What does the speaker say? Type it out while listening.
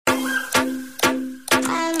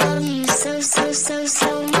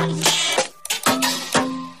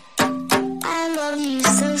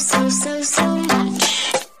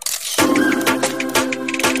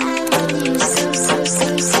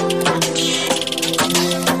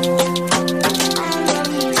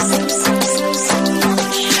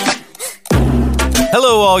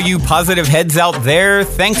you positive heads out there.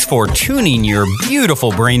 Thanks for tuning your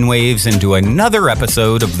beautiful brainwaves into another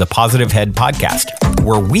episode of the Positive Head Podcast,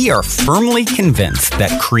 where we are firmly convinced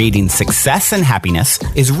that creating success and happiness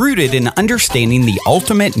is rooted in understanding the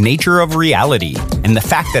ultimate nature of reality and the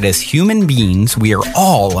fact that as human beings, we are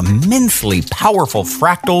all immensely powerful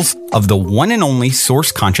fractals of the one and only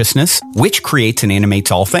source consciousness, which creates and animates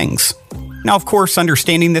all things. Now, of course,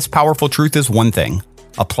 understanding this powerful truth is one thing.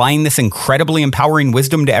 Applying this incredibly empowering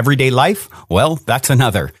wisdom to everyday life, well, that's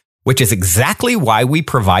another, which is exactly why we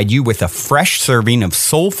provide you with a fresh serving of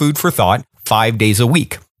soul food for thought 5 days a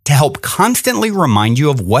week to help constantly remind you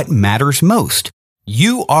of what matters most.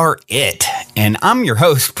 You are it. And I'm your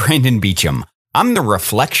host, Brandon Beecham. I'm the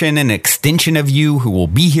reflection and extension of you who will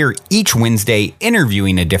be here each Wednesday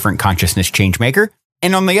interviewing a different consciousness changemaker.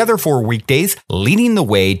 And on the other 4 weekdays, leading the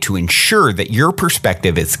way to ensure that your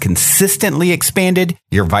perspective is consistently expanded,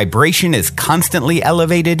 your vibration is constantly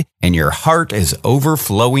elevated, and your heart is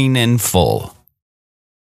overflowing and full.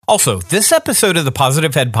 Also, this episode of the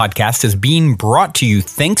Positive Head Podcast is being brought to you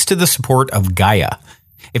thanks to the support of Gaia.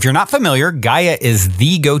 If you're not familiar, Gaia is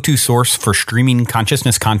the go-to source for streaming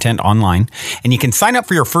consciousness content online, and you can sign up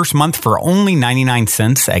for your first month for only 99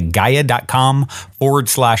 cents at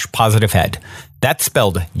gaia.com/positivehead. That's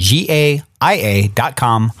spelled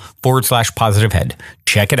GAIA.com/positivehead.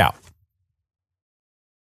 Check it out.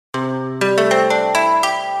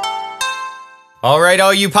 All right,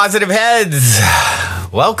 all you positive heads.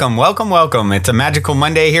 Welcome, welcome, welcome. It's a magical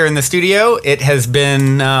Monday here in the studio. It has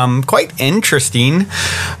been quite interesting.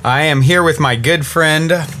 I am here with my good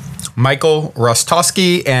friend, Michael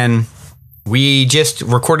Hrostoski, and we just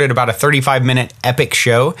recorded about a 35-minute epic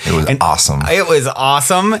show. It was awesome. It was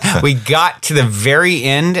awesome. We got to the very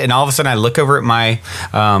end, and all of a sudden I look over at my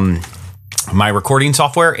recording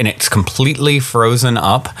software, and it's completely frozen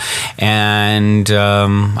up. And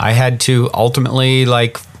I had to ultimately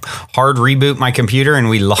hard reboot my computer, and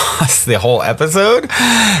we lost the whole episode.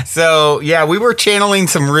 So yeah, we were channeling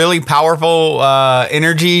some really powerful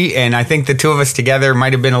energy, and I think the two of us together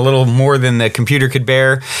might have been a little more than the computer could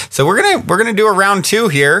bear. So we're gonna do a round 2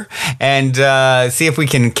 here and see if we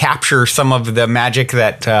can capture some of the magic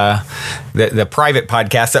that the private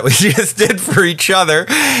podcast that we just did for each other.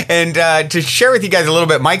 And to share with you guys a little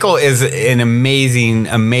bit, Michael is an amazing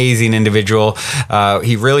individual.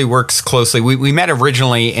 He really works closely. We met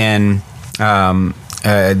originally in the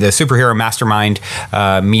Superhero Mastermind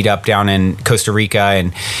meetup down in Costa Rica,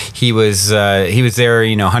 and he was there,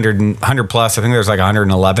 100 plus. I think there was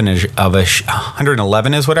 111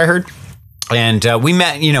 111 is what I heard. And we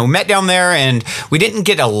met down there, and we didn't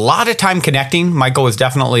get a lot of time connecting. Michael was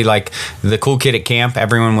definitely the cool kid at camp.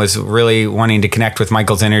 Everyone was really wanting to connect with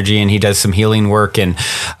Michael's energy, and he does some healing work. And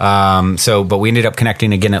but we ended up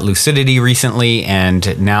connecting again at Lucidity recently,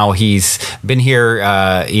 and now he's been here,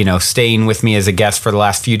 staying with me as a guest for the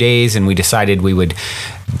last few days, and we decided we would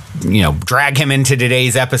drag him into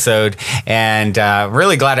today's episode, and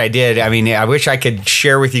really glad I did. I mean, I wish I could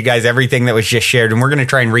share with you guys everything that was just shared, and we're going to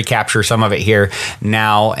try and recapture some of it here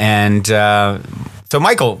now. And so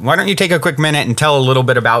Michael, why don't you take a quick minute and tell a little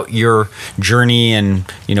bit about your journey and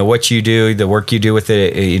what you do, the work you do with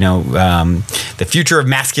the future of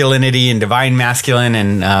masculinity and divine masculine,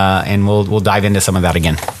 and we'll dive into some of that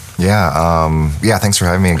again. Yeah. Thanks for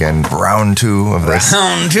having me again. Round 2 of this.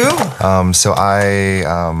 Round 2.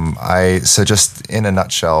 So just in a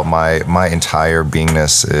nutshell, my entire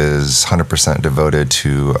beingness is 100% devoted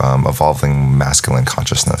to evolving masculine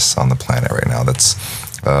consciousness on the planet right now. That's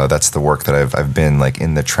the work that I've been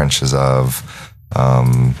in the trenches of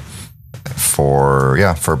for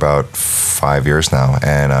about 5 years now,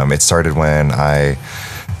 and it started when I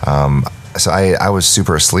was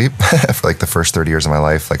super asleep for the first 30 years of my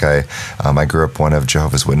life. I grew up one of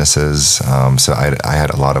Jehovah's Witnesses, so I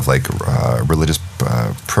had a lot of religious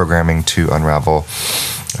programming to unravel.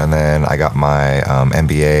 And then I got my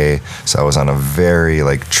MBA, so I was on a very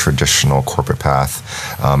traditional corporate path.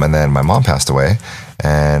 And then my mom passed away,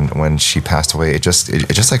 and when she passed away, it just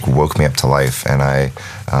woke me up to life. And I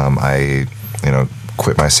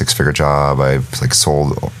quit my 6-figure job. I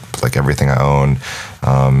sold everything I owned.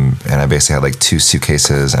 And I basically had 2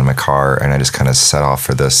 suitcases and my car, and I just kind of set off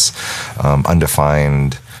for this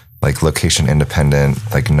undefined, location independent,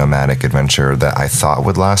 nomadic adventure that I thought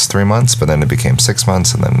would last 3 months, but then it became 6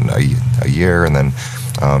 months, and then a year, and then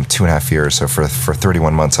 2.5 years. So for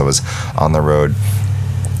 31 months, I was on the road,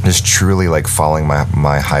 just truly following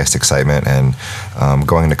my highest excitement, and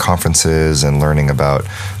going to conferences and learning about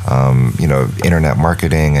internet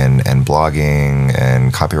marketing and blogging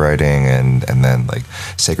and copywriting and then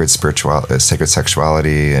sacred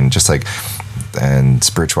sexuality, and just and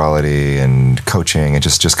spirituality and coaching, and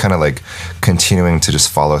just kind of like continuing to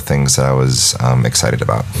just follow things that I was excited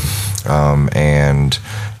about. And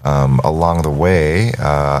along the way,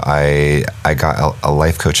 I got a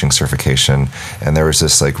life coaching certification, and there was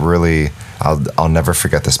this like really, I'll never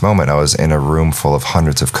forget this moment. I was in a room full of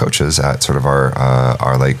hundreds of coaches at sort of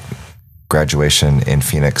our like graduation in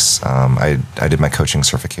Phoenix. I did my coaching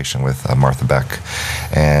certification with Martha Beck,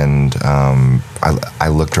 and I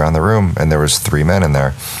looked around the room, and there was 3 men in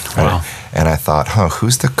there. Wow. And I thought,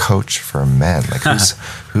 who's the coach for men? Like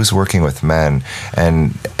who's working with men?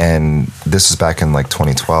 And this was back in like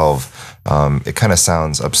 2012. It kind of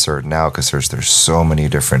sounds absurd now because there's so many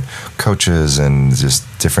different coaches and just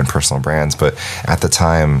different personal brands. But at the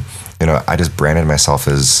time, I just branded myself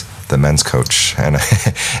as the men's coach, and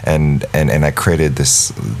I created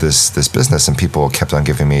this business, and people kept on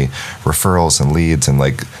giving me referrals and leads, and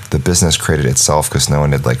like the business created itself because no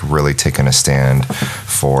one had like really taken a stand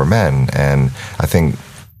for men. And I think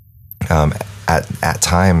at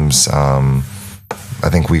times I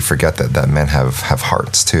think we forget that men have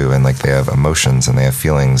hearts too, and like they have emotions and they have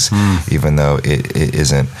feelings, even though it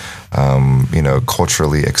isn't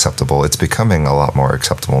culturally acceptable. It's becoming a lot more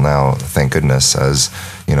acceptable now, thank goodness, as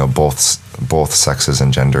both sexes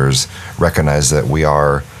and genders recognize that we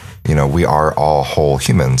are all whole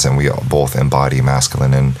humans, and we both embody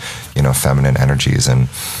masculine and feminine energies, and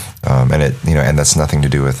it and that's nothing to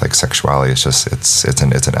do with like sexuality. It's just it's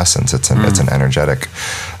an essence. It's an energetic.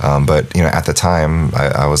 But at the time,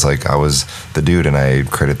 I was the dude, and I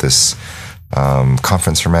created this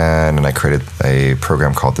conference for men, and I created a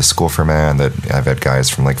program called the School for Men that I've had guys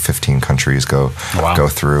from like 15 countries go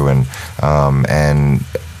through, and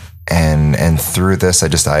through this,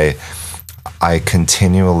 I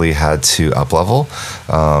continually had to up level,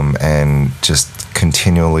 and just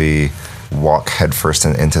continually walk headfirst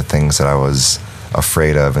into things that I was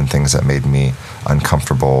afraid of and things that made me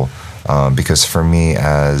uncomfortable. Because for me,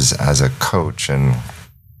 as a coach and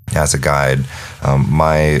as a guide,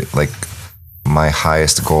 my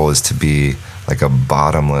highest goal is to be like a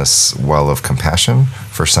bottomless well of compassion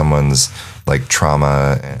for someone's like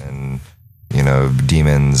trauma and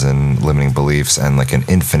demons and limiting beliefs, and like an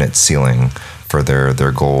infinite ceiling for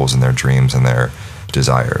their goals and their dreams and their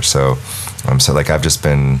desires. So like I've just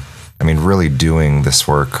been really doing this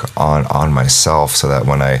work on myself, so that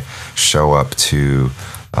when I show up to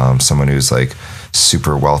someone who's like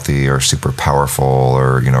super wealthy or super powerful,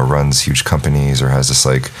 or runs huge companies, or has this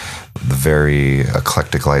like very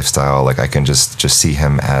eclectic lifestyle, like I can just see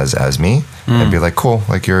him as me, and be like, cool,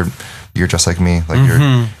 like you're just like me, like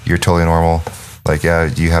you're totally normal, like yeah,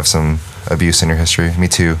 you have some abuse in your history, me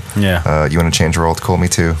too, yeah, you want to change the world, cool, me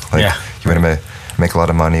too, like you want to make a lot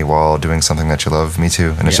of money while doing something that you love, me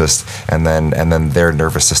too. And it's just, and then their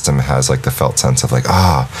nervous system has like the felt sense of like,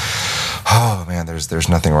 oh man, there's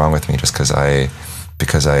nothing wrong with me, just because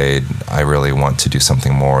I really want to do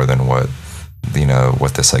something more than what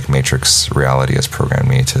this like matrix reality has programmed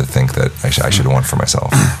me to think that I should want for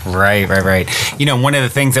myself. Right. One of the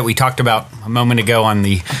things that we talked about a moment ago on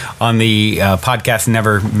the podcast,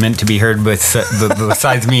 never meant to be heard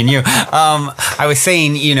besides me and you. I was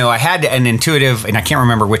saying, I had an intuitive, and I can't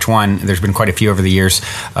remember which one. There's been quite a few over the years.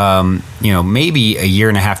 Maybe a year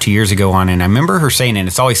and a half, 2 years ago on, and I remember her saying, and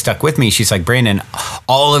it's always stuck with me. She's like, Brandon,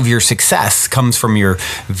 all of your success comes from your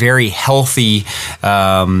very healthy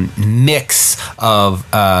mix of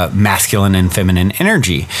masculine and feminine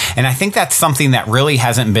energy. And I think that's something that really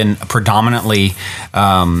hasn't been predominantly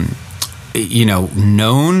known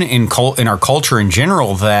in our culture in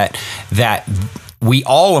general, that we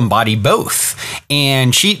all embody both.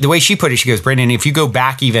 And the way she put it, she goes, Brandon, if you go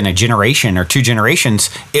back even a generation or 2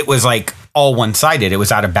 generations, it was like all one-sided. It was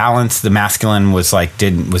out of balance. The masculine was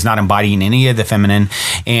not embodying any of the feminine,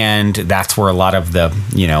 and that's where a lot of the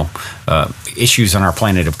issues on our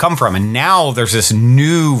planet have come from. And now there's this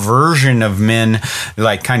new version of men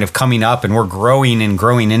like kind of coming up, and we're growing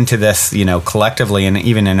into this, collectively, and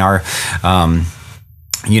even in our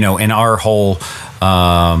in our whole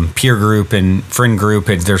peer group and friend group,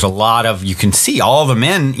 there's a lot of, you can see all the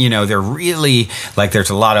men, they're really like,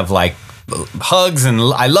 there's a lot of like hugs and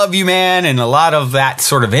I love you, man, and a lot of that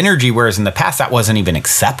sort of energy, whereas in the past that wasn't even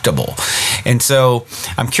acceptable. And so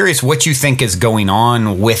I'm curious what you think is going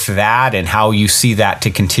on with that, and how you see that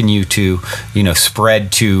to continue to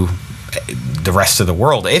spread to the rest of the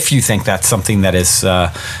world, if you think that's something that is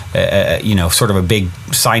sort of a big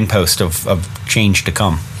signpost of change to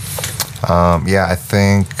come. I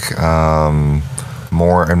think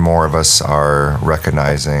more and more of us are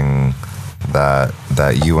recognizing that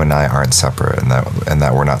you and I aren't separate, and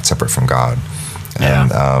that we're not separate from God.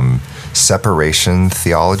 Yeah. And separation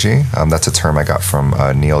theology. That's a term I got from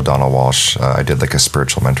Neil Donald Walsh. I did like a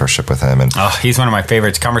spiritual mentorship with him, and he's one of my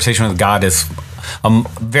favorites. Conversation with God is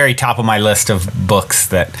very top of my list of books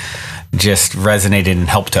that just resonated and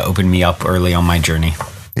helped to open me up early on my journey.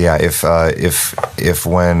 Yeah, if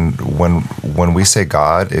when we say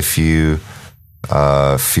God, if you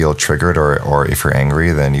feel triggered or if you're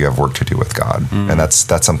angry, then you have work to do with God. And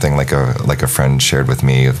that's something like a friend shared with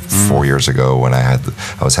me 4 years ago when I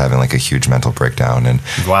was having like a huge mental breakdown, and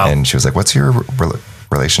and she was like, "What's your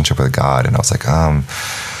relationship with God?" And I was like,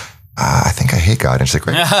 I think I hate God. And she's like,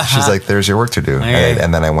 great. She's like, there's your work to do.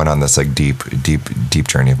 And then I went on this like deep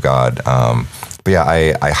journey of God. But yeah,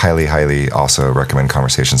 I highly also recommend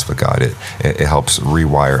Conversations with God. It helps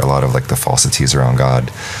rewire a lot of like the falsities around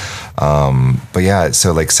God. But yeah,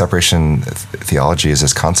 so like separation theology is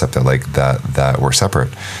this concept that like that we're separate,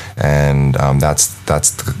 and that's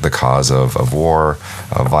the cause of war,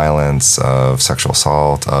 of violence, of sexual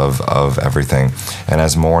assault, of everything. And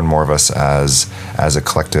as more and more of us as a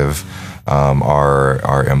collective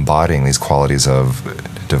are embodying these qualities of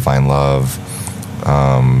divine love,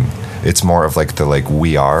 it's more of like the like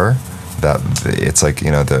we are, that it's like, you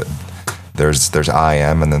know, there's I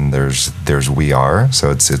am, and then there's we are. So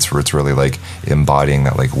it's really like embodying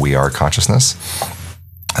that like we are consciousness.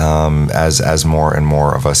 As more and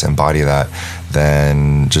more of us embody that,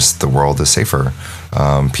 then just the world is safer.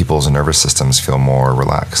 People's nervous systems feel more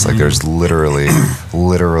relaxed. Like there's literally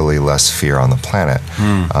less fear on the planet.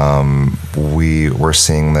 We're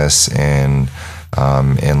seeing this in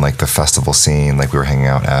like the festival scene. Like we were hanging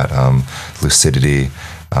out at Lucidity.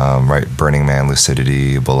 Right, Burning Man,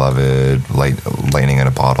 Lucidity, Beloved, Lightning in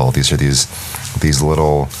a Bottle. These are these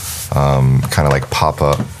little kind of like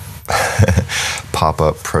pop-up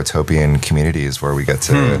protopian communities where we get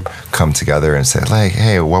to come together and say like,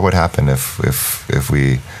 hey, what would happen if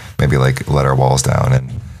we maybe like let our walls down,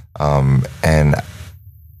 and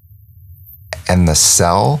the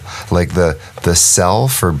cell, like the cell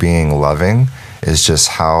for being loving is just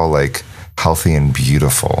how like healthy and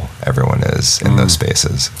beautiful everyone is in those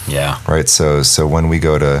spaces. Yeah. Right. So when we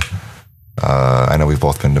go to, I know we've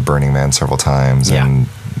both been to Burning Man several times, and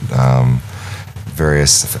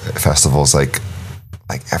various festivals. Like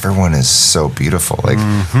everyone is so beautiful. Like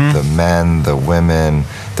the men, the women.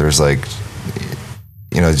 There's like,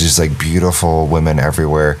 you know, just like beautiful women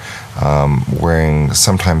everywhere, wearing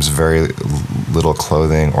sometimes very little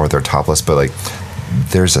clothing, or they're topless, but like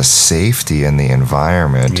there's a safety in the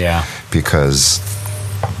environment. Yeah. Because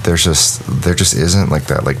there just isn't like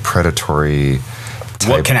that like predatory type.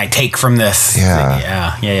 What can I take from this?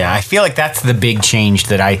 Yeah. I feel like that's the big change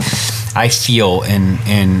that I feel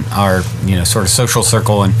in our, you know, sort of social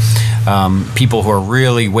circle, and people who are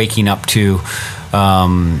really waking up to,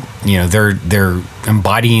 you know, they're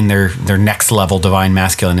embodying their next level divine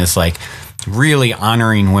masculine is like really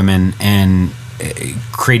honoring women and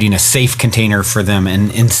creating a safe container for them,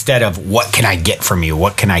 and instead of what can I get from you,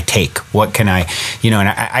 what can I take, what can I, you know. And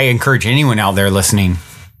I encourage anyone out there listening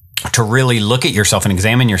to really look at yourself and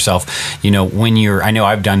examine yourself. You know, when I know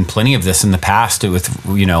I've done plenty of this in the past with,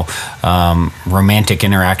 you know, romantic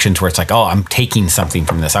interactions where it's like, oh, I'm taking something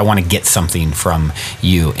from this, I want to get something from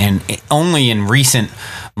you. And only in recent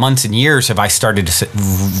months and years have I started to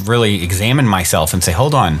really examine myself and say,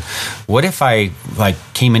 hold on, what if I like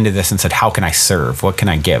came into this and said, how can I serve? What can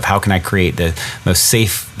I give? How can I create the most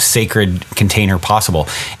safe, sacred container possible?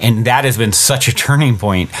 And that has been such a turning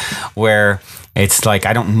point where it's like,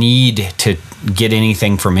 I don't need to get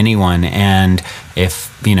anything from anyone. And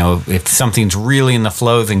if, you know, if something's really in the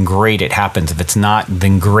flow, then great, it happens. If it's not,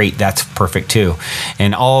 then great, that's perfect too.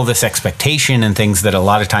 And all this expectation and things that a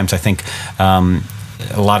lot of times I think,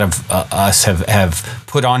 a lot of us have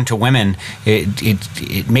put onto women,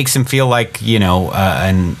 it makes them feel like, you know,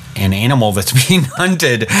 an animal that's being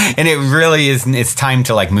hunted, and it really is. It's time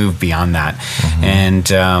to like move beyond that. And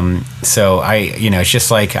so I, you know, it's just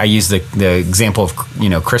like I use the example of, you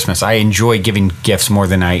know, Christmas. I enjoy giving gifts more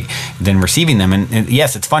than receiving them, and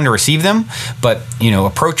yes, it's fun to receive them, but you know,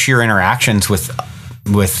 approach your interactions with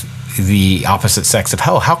the opposite sex of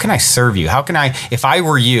how can I serve you? How can I, if I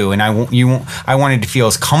were you and I wanted to feel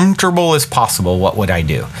as comfortable as possible, what would I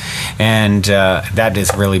do? And that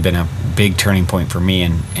has really been a big turning point for me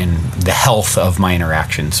in the health of my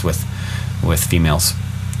interactions with females.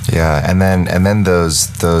 Yeah, and then those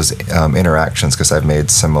interactions, because I've made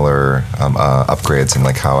similar upgrades in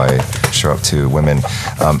like how I show up to women.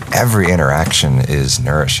 Every interaction is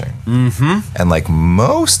nourishing, and like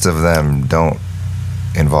most of them don't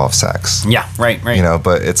involve sex. Yeah, right. You know,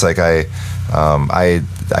 but it's like I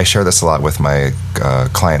share this a lot with my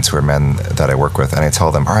clients who are men that I work with, and I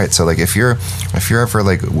tell them, all right, so like if you're ever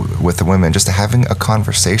like with the women, just having a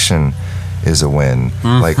conversation is a win.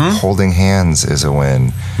 Like holding hands is a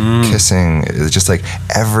win. Kissing is just like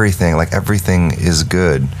everything is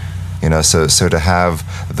good. You know, so to have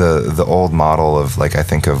the old model of like, I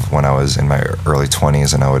think of when I was in my early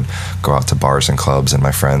 20s and I would go out to bars and clubs and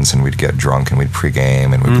my friends and we'd get drunk and we'd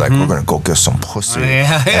pregame and we'd be like, we're gonna go get some pussy.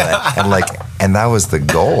 And that was the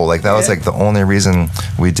goal. Like that was like the only reason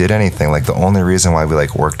we did anything. Like the only reason why we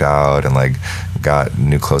like worked out and like got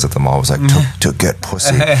new clothes at the mall was like to get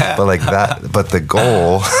pussy. But like but the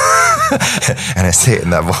goal. And I say it in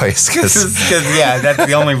that voice because that's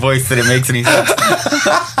the only voice that it makes any sense.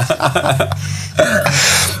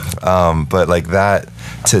 But like that,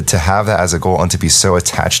 to have that as a goal and to be so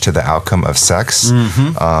attached to the outcome of sex,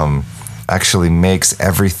 actually makes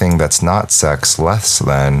everything that's not sex less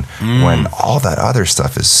than when all that other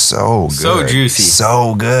stuff is so good, so juicy,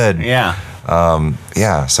 so good. Yeah.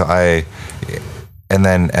 So and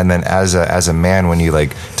then as a man, when you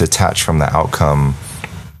like detach from the outcome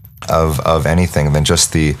of anything, then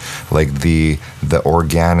just the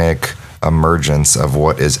organic emergence of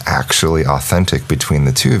what is actually authentic between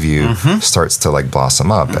the two of you starts to like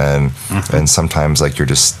blossom up, and sometimes like you're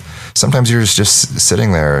just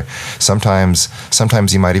sitting there. Sometimes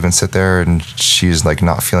you might even sit there and she's like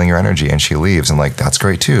not feeling your energy and she leaves, and like that's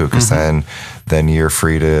great too, because then you're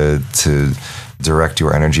free to direct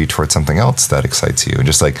your energy towards something else that excites you, and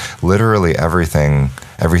just like literally everything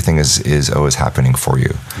is always happening for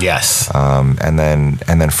you. Yes. And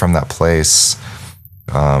then from that place,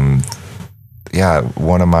 I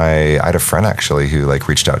had a friend actually who like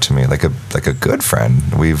reached out to me, like a good friend.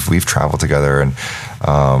 We've traveled together, and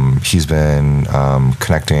he's been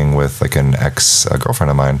connecting with like an ex-girlfriend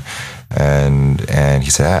of mine. And he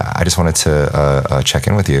said, I just wanted to check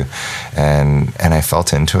in with you, and I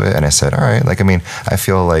felt into it, and I said, all right, like, I mean, I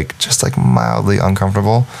feel like just like mildly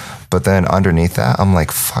uncomfortable, but then underneath that, I'm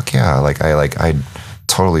like, fuck yeah, like I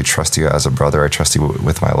totally trust you as a brother. I trust you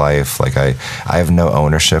with my life. Like I have no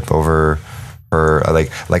ownership over her.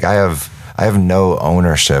 Like I have no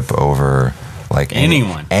ownership over like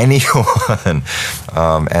anyone. And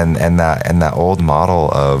that old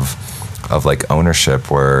model of like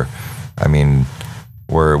ownership where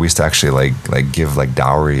we used to actually like give like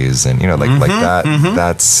dowries and like that.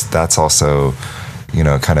 That's also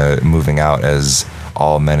kind of moving out as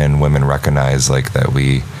all men and women recognize like that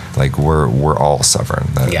we're all sovereign.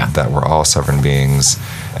 That we're all sovereign beings,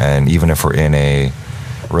 and even if we're in a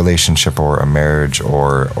relationship or a marriage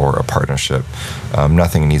or a partnership,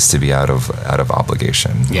 nothing needs to be out of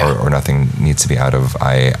obligation, or nothing needs to be out of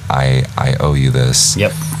I owe you this.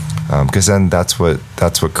 Yep. Because then that's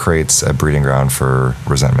what creates a breeding ground for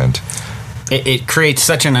resentment. It creates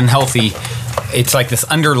such an unhealthy. It's like this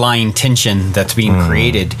underlying tension that's being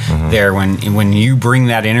created there when you bring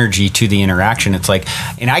that energy to the interaction. It's like,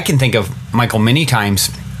 and I can think of, Michael, many times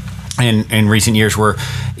in recent years where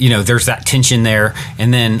there's that tension there,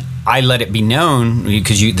 and then I let it be known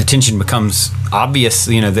because the tension becomes obvious.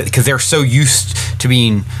 Because they're so used to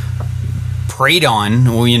being preyed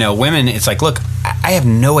on. Women. It's like, look, I have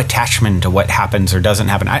no attachment to what happens or doesn't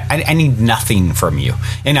happen. I need nothing from you,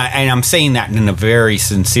 and I'm saying that in a very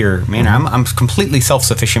sincere manner. I'm a completely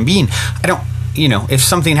self-sufficient being. I don't, if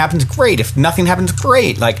something happens, great. If nothing happens,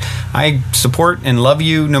 great. Like, I support and love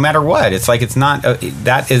you no matter what. It's like, it's not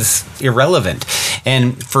that is irrelevant.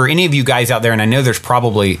 And for any of you guys out there, and I know there's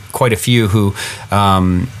probably quite a few who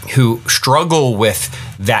struggle with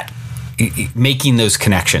that, making those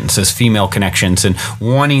connections, those female connections, and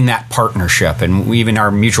wanting that partnership. And even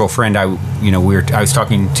our mutual friend, I was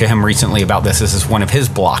talking to him recently about this. This is one of his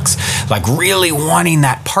blocks, like really wanting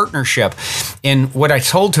that partnership. And what I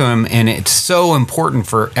told to him, and it's so important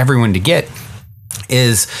for everyone to get,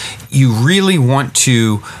 is you really want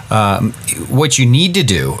to, what you need to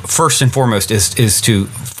do first and foremost is to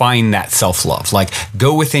find that self-love. Like,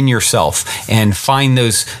 go within yourself and find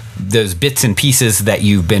those bits and pieces that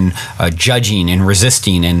you've been judging and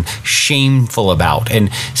resisting and shameful about,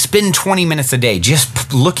 and spend 20 minutes a day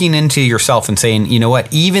just looking into yourself and saying, you know what,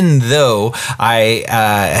 even though I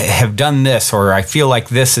have done this, or I feel like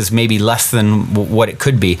this is maybe less than what it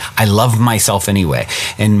could be, I love myself anyway.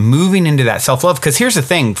 And moving into that self-love, because here's the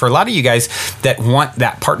thing, for a lot of you guys that want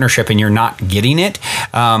that partnership and you're not getting it,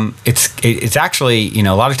 it's actually,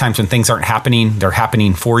 a lot of times when things aren't happening, they're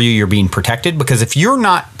happening for you. You're being protected, because if you're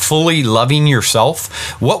not fully loving yourself,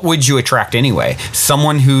 what would you attract anyway?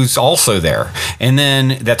 Someone who's also there. And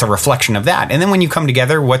then that's a reflection of that. And then when you come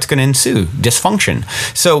together, what's going to ensue? Dysfunction.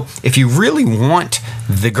 So if you really want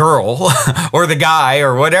the girl or the guy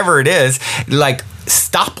or whatever it is, like,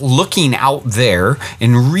 stop looking out there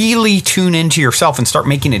and really tune into yourself and start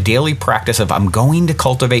making a daily practice of, I'm going to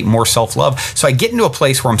cultivate more self-love. So I get into a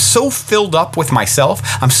place where I'm so filled up with myself.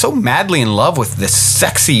 I'm so madly in love with this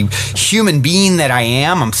sexy human being that I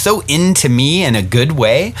am. I'm so into me in a good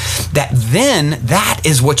way that then that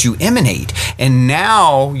is what you emanate. And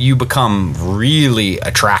now you become really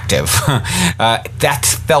attractive.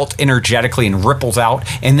 That's felt energetically and ripples out.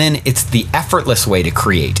 And then it's the effortless way to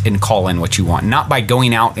create and call in what you want, not by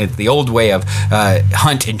going out at the old way of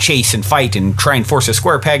hunt and chase and fight and try and force a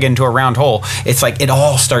square peg into a round hole. It's like it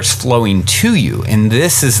all starts flowing to you. And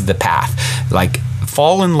this is the path. Like,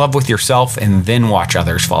 fall in love with yourself and then watch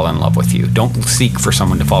others fall in love with you. Don't seek for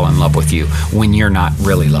someone to fall in love with you when you're not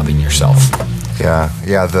really loving yourself. Yeah.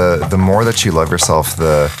 The more that you love yourself,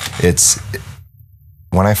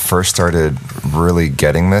 when I first started really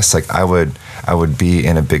getting this, like I would be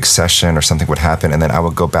in a big session or something would happen, and then I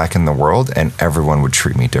would go back in the world and everyone would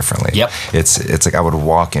treat me differently. Yep. It's like I would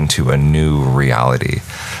walk into a new reality.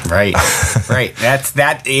 Right. Right.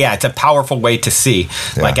 It's a powerful way to see.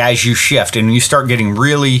 Yeah. Like, as you shift and you start getting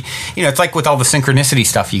really, it's like with all the synchronicity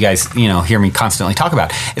stuff you guys, hear me constantly talk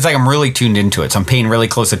about. It's like I'm really tuned into it. So I'm paying really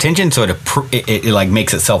close attention. So it like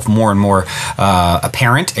makes itself more and more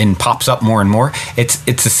apparent and pops up more and more.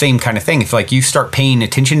 It's the same kind of thing. It's like you start paying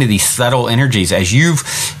attention to these subtle energies as you've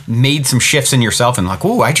made some shifts in yourself and like,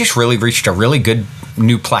 oh, I just really reached a really good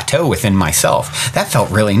new plateau within myself. That felt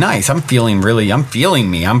really nice. I'm feeling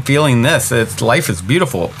me. I'm feeling this. Life is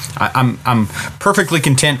beautiful. I'm perfectly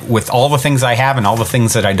content with all the things I have and all the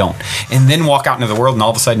things that I don't. And then walk out into the world and all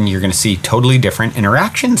of a sudden you're going to see totally different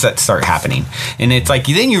interactions that start happening. And it's like,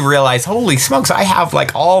 then you realize, holy smokes, I have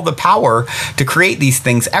like all the power to create these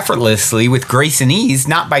things effortlessly with grace and ease,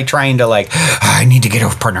 not by trying to like, I need to get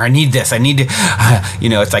a partner. I need this. I need to,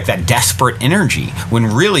 it's like that desperate energy when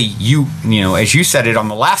really as you said it on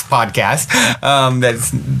the last podcast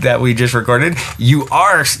that we just recorded, you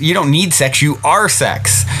don't need sex, you are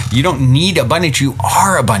sex. You don't need abundance, you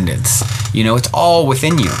are abundance. It's all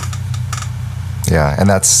within you. Yeah, and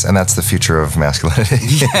that's the future of masculinity.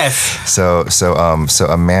 Yes. So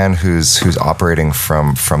a man who's operating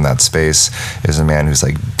from that space is a man who's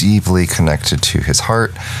like deeply connected to his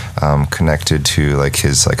heart, connected to like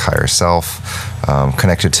his like higher self,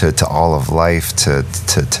 connected to all of life,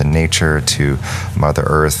 to nature, to Mother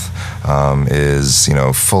Earth, is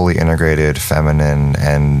fully integrated, feminine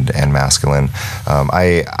and masculine.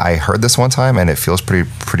 I heard this one time and it feels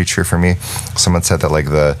pretty true for me. Someone said that like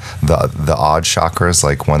the odd chakras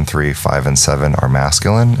like 1, 3, 5, and 7 are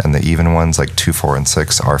masculine, and the even ones like 2, 4, and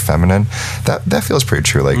 6 are feminine. That feels pretty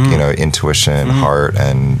true. Like intuition, heart,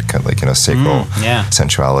 and kind of like sacral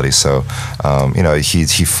sensuality. So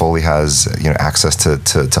he fully has access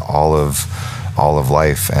to all of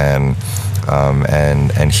life, and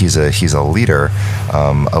he's a leader,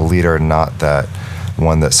 not that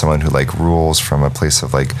one that someone who like rules from a place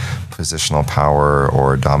of like positional power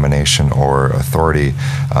or domination or authority,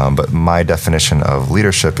 but my definition of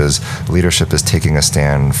leadership is taking a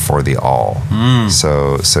stand for the all.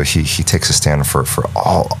 So he takes a stand for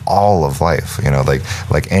all of life.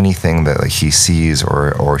 Like anything that like he sees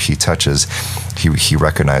or he touches, he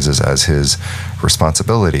recognizes as his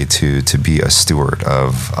responsibility to be a steward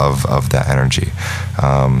of that energy.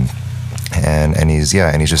 And he's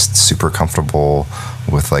just super comfortable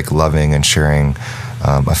with like loving and sharing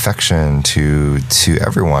affection to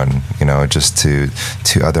everyone, just to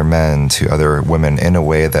other men, to other women, in a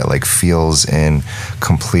way that like feels in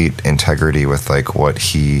complete integrity with like what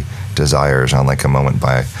he desires on like a moment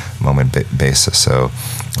by moment basis. So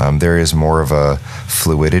there is more of a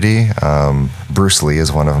fluidity. Bruce Lee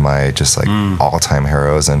is one of my just like all-time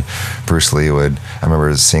heroes, and Bruce Lee I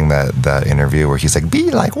remember seeing that interview where he's like, be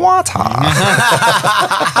like water.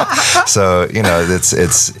 So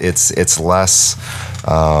it's less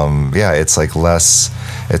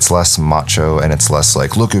it's less macho, and it's less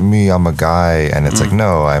like, look at me, I'm a guy, and it's like,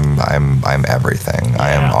 no, I'm everything.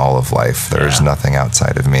 I am all of life. There's nothing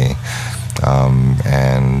outside of me.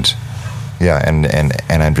 And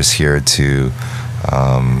I'm just here to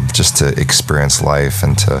experience life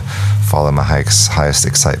and to follow my highest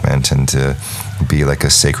excitement, and to be like a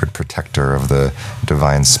sacred protector of the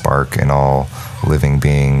divine spark in all living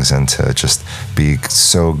beings, and to just be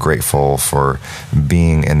so grateful for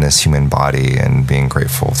being in this human body, and being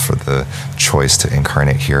grateful for the choice to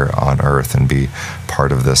incarnate here on earth and be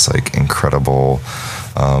part of this like incredible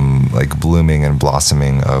like blooming and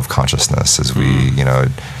blossoming of consciousness as we,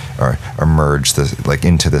 emerge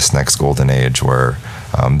into this next golden age where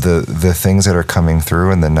the things that are coming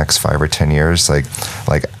through in the next 5 or 10 years, like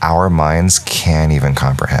our minds can't even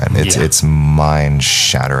comprehend. It's mind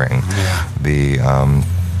shattering. Yeah.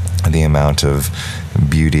 The amount of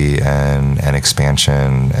beauty and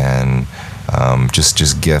expansion and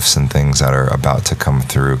just gifts and things that are about to come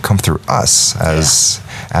through us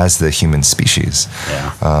as the human species.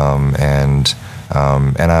 Yeah. And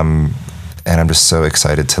I'm just so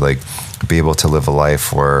excited to like be able to live a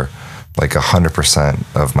life where like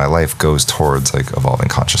 100% of my life goes towards like evolving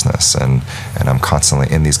consciousness, and I'm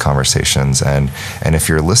constantly in these conversations, and if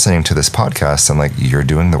you're listening to this podcast, then like you're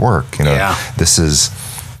doing the work, This is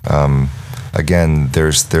again,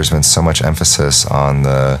 there's been so much emphasis on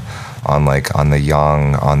the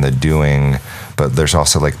yang, on the doing, but there's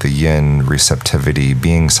also like the yin receptivity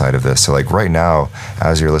being side of this. So like right now,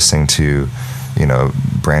 as you're listening to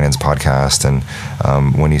Brandon's podcast, and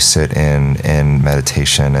when you sit in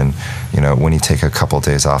meditation, and when you take a couple of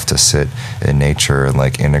days off to sit in nature and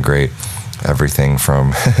like integrate everything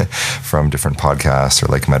from different podcasts or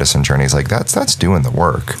like medicine journeys, like that's doing the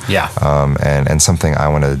work. Yeah. And something I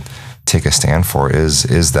want to take a stand for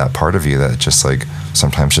is that part of you that just like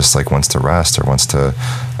sometimes just like wants to rest or wants to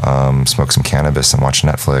smoke some cannabis and watch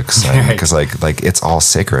Netflix, because like it's all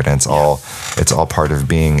sacred, and it's all part of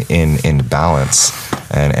being in balance,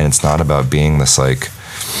 and it's not about being this like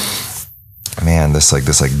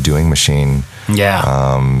this doing machine.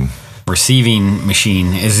 Yeah. Receiving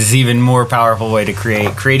machine is even more powerful way to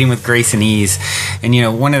creating with grace and ease.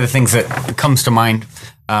 And one of the things that comes to mind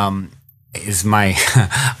is my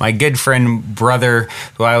good friend brother,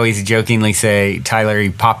 who I always jokingly say, Tyler, he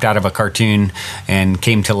popped out of a cartoon and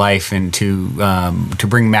came to life, and to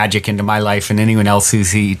bring magic into my life and anyone else who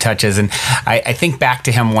he touches. And I think back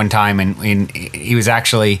to him one time, and he was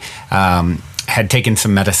actually had taken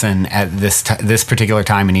some medicine at this particular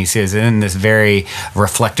time, and he was in this very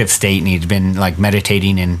reflective state, and he'd been like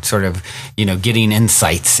meditating and sort of getting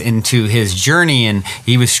insights into his journey, and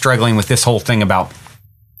he was struggling with this whole thing about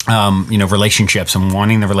relationships and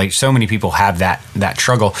wanting to relate. So many people have that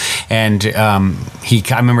struggle. And I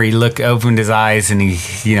remember he opened his eyes, and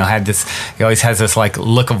he always has this like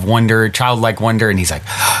look of wonder, childlike wonder. And he's like,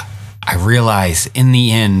 I realize in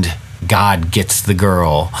the end, God gets the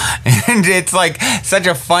girl. And it's like such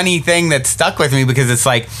a funny thing that stuck with me, because it's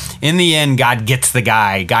like, in the end, God gets the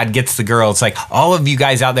guy, God gets the girl. It's like all of you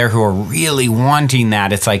guys out there who are really wanting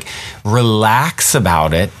that, it's like, relax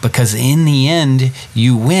about it, because in the end,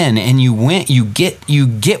 you win, and you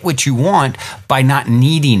get what you want by not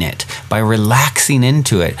needing it, by relaxing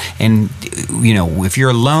into it. And if you're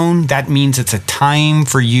alone, that means it's a time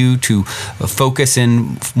for you to focus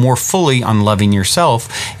in more fully on loving yourself.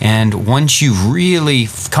 And once you really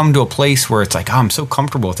come to a place where it's like, oh, I'm so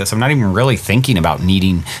comfortable with this, I'm not even really thinking about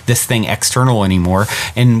needing this thing external anymore.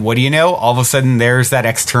 And what do you know? All of a sudden, there's that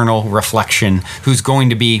external reflection who's going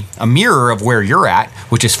to be a mirror of where you're at,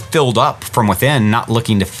 which is filled up from within, not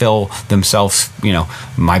looking to fill themselves,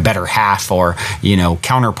 my better half or,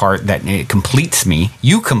 counterpart that it completes me.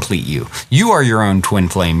 You complete you. You are your own twin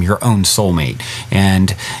flame, your own soulmate.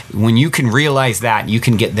 And when you can realize that, you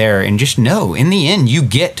can get there and just know, in the end, you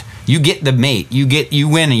get the mate, you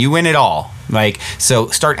win it all. Like, so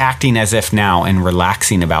start acting as if now and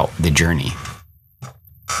relaxing about the journey.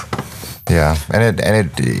 Yeah. And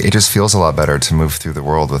it just feels a lot better to move through the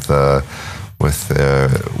world with the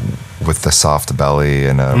soft belly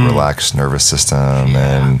and a relaxed nervous system,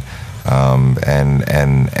 and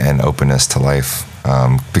openness to life.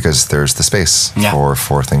 Because there's the space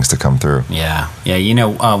for things to come through. Yeah.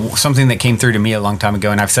 Something that came through to me a long time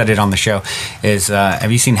ago, and I've said it on the show, is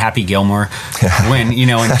have you seen Happy Gilmore? When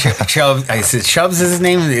Chubbs, I said Chubbs is his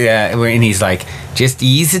name, and he's like, just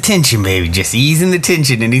ease the tension, baby, just easing the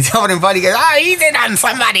tension, and he's holding buddy, goes, ease it on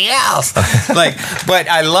somebody else. But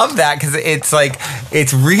I love that, because it's like,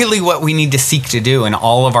 it's really what we need to seek to do in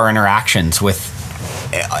all of our interactions with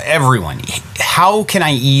everyone. How can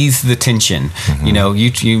I ease the tension?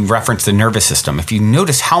 Mm-hmm. You reference the nervous system. If you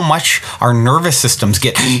notice how much our nervous systems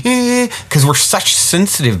get, because we're such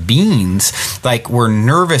sensitive beings, like we're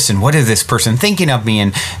nervous, and what is this person thinking of me,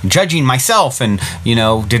 and judging myself, and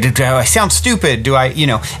do I sound stupid? Do I,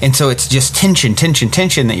 and so it's just tension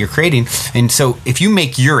that you're creating. And so if you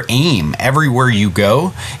make your aim everywhere you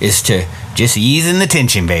go is to just ease in the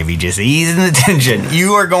tension, baby, just ease in the tension,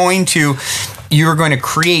 you are going to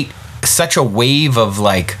create such a wave of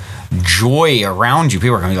like joy around you.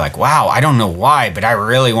 People are going to be like, wow, I don't know why, but I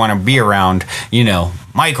really want to be around,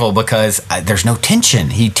 Michael because there's no tension.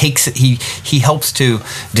 He helps to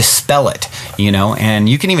dispel it, and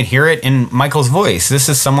you can even hear it in Michael's voice. This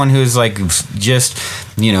is someone who's like just,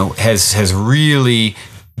 has really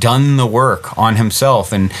done the work on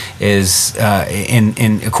himself and is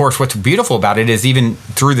and of course what's beautiful about it is even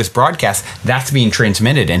through this broadcast that's being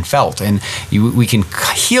transmitted and felt, and we can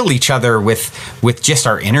heal each other with just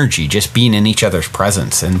our energy, just being in each other's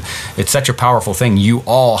presence, and it's such a powerful thing. You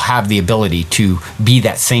all have the ability to be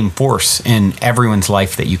that same force in everyone's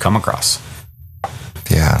life that you come across.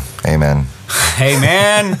 Yeah, amen. Hey,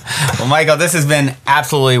 man. Well, Michael, this has been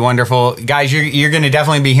absolutely wonderful. Guys, you're going to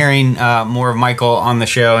definitely be hearing more of Michael on the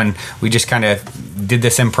show, and we just kind of did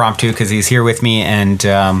this impromptu because he's here with me, and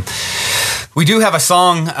we do have a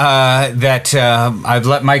song that I've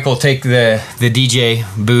let Michael take the DJ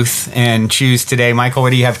booth and choose today. Michael, what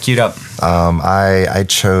do you have queued up? I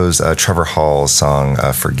chose Trevor Hall's song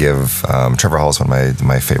 "Forgive." Trevor Hall is one of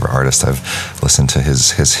my favorite artists. I've listened to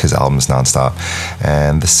his albums nonstop,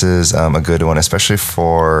 and this is a good one, especially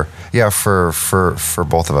for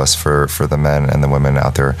both of us, for the men and the women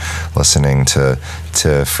out there listening, to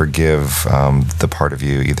forgive the part of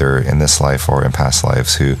you either in this life or in past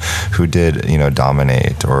lives who did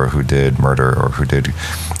dominate, or who did murder, or who did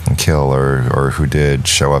kill, or who did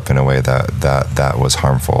show up in a way that was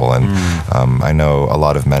harmful. And I know a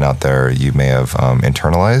lot of men out there, you may have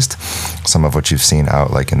internalized some of what you've seen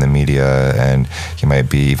out like in the media, and you might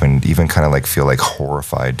be even kind of like feel like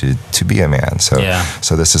horrified to be a man.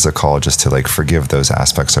 So this is a call just to like forgive those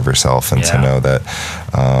aspects of yourself, and to know that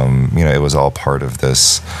it was all part of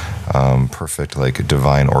this perfect like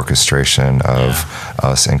divine orchestration of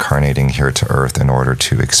us incarnating here to earth in order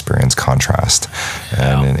to experience contrast,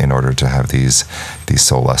 and in order to have these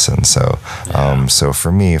soul lessons. So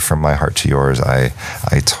for me, from my heart to yours, I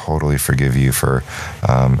totally forgive you for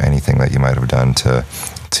anything that you might have done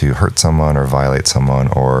to hurt someone, or violate someone,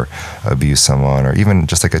 or abuse someone, or even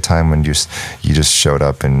just like a time when you just showed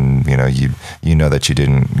up and you know that you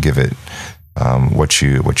didn't give it what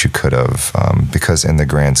you could have, because in the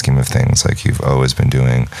grand scheme of things, like, you've always been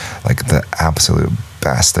doing like the absolute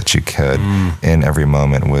best that you could in every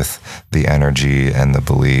moment with the energy and the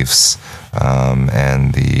beliefs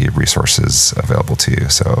and the resources available to you.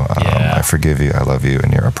 So I forgive you, I love you,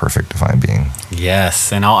 and you're a perfect divine being.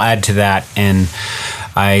 Yes, and I'll add to that, and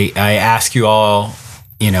I ask you all,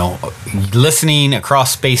 listening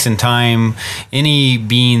across space and time, any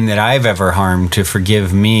being that I've ever harmed, to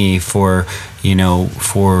forgive me for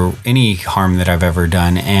any harm that I've ever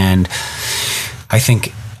done. And I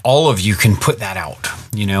think all of you can put that out,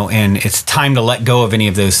 and it's time to let go of any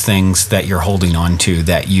of those things that you're holding on to,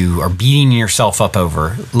 that you are beating yourself up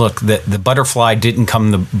over. Look, the butterfly didn't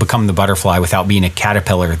become the butterfly without being a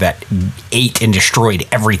caterpillar that ate and destroyed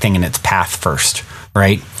everything in its path first.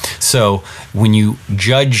 Right? So when you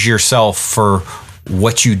judge yourself for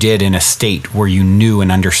what you did in a state where you knew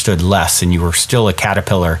and understood less, and you were still a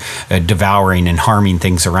caterpillar devouring and harming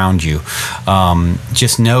things around you,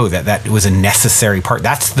 just know that was a necessary part.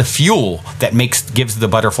 That's the fuel that gives the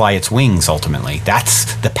butterfly its wings, ultimately.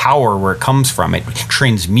 That's the power where it comes from. It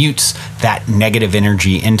transmutes that negative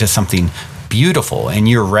energy into something beautiful, and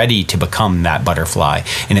you're ready to become that butterfly.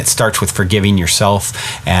 And it starts with forgiving yourself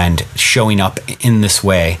and showing up in this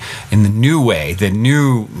way, in the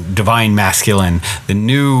new divine masculine, the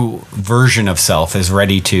new version of self is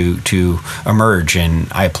ready to emerge.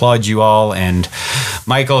 And I applaud you all. And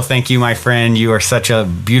Michael, thank you, my friend. You are such a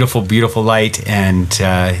beautiful, beautiful light. And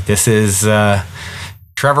this is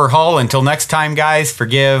Trevor Hall. Until next time, guys,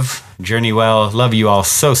 forgive, journey well. Love you all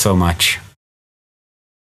so, so much.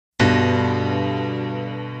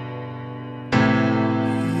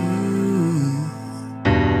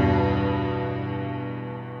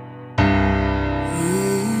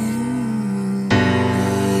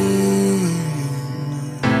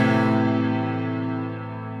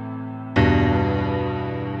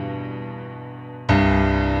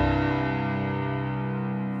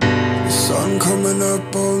 Sun coming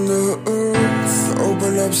up on the earth,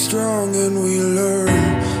 open up strong and we learn.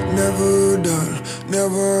 Never done,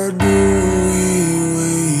 never do we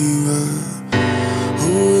waver.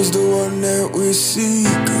 Who is the one that we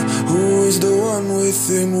seek? Who is the one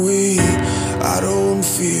within we? I don't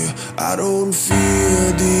fear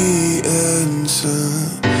the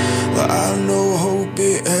answer, but I know hope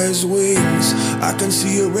it has wings. I can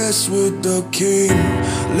see a rest with the King.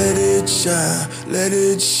 Let it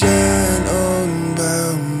shine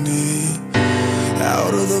unbounded.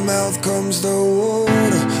 Out of the mouth comes the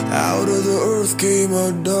water, out of the earth came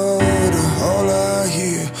a daughter. All I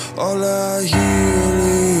hear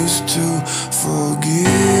is to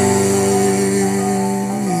forgive.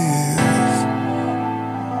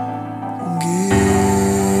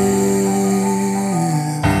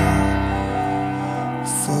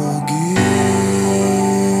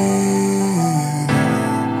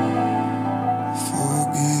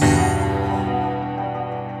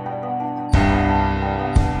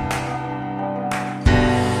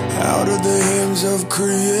 out of the hands of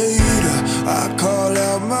Creator. I call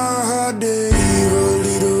out my heart, David.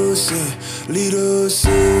 Lead us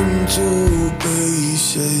into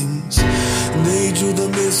patience. They drew the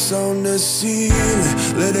mist on the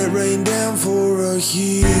ceiling, let it rain down for a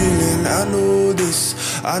healing. I know this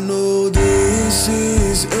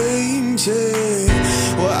is ancient.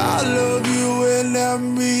 Well, I love you and I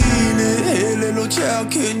mean it. Hey, little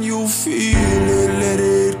child, can you feel it?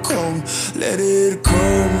 Let it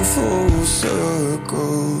come full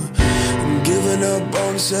circle. I'm giving up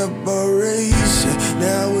on separation.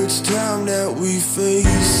 Now it's time that we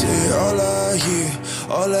face it. All I hear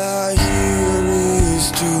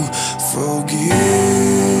is to forgive.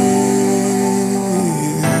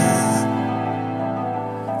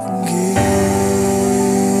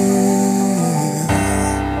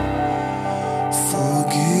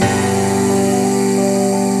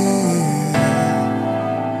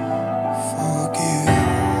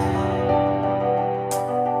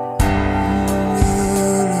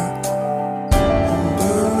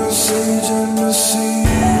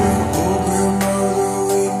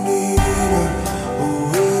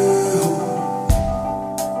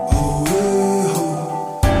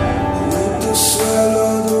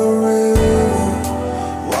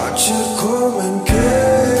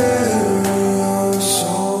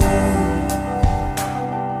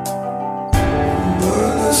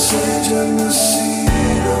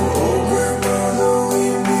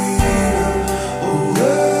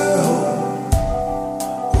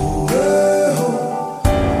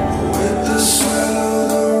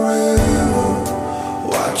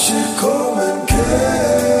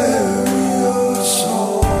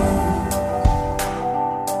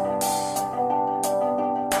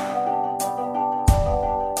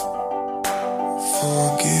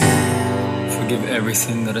 Forgive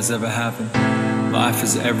everything that has ever happened. Life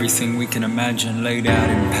is everything we can imagine, laid out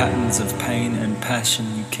in patterns of pain and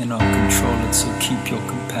passion. You cannot control it, so keep your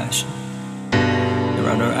compassion. There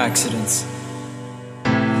are no accidents,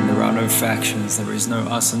 and there are no factions. There is no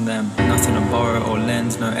us and them, nothing to borrow or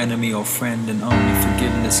lend, no enemy or friend, and only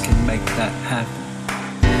forgiveness can make that happen.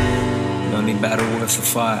 The only battle worth the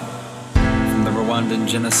fight, from the Rwandan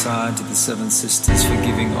genocide to the Seven Sisters,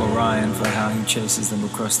 forgiving Orion for how he chases them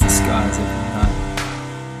across the skies every night.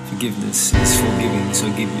 Forgiveness is forgiving, so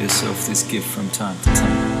give yourself this gift from time to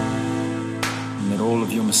time. And let all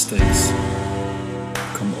of your mistakes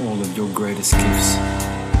come all of your greatest gifts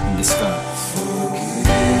in disguise.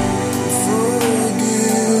 Forgive.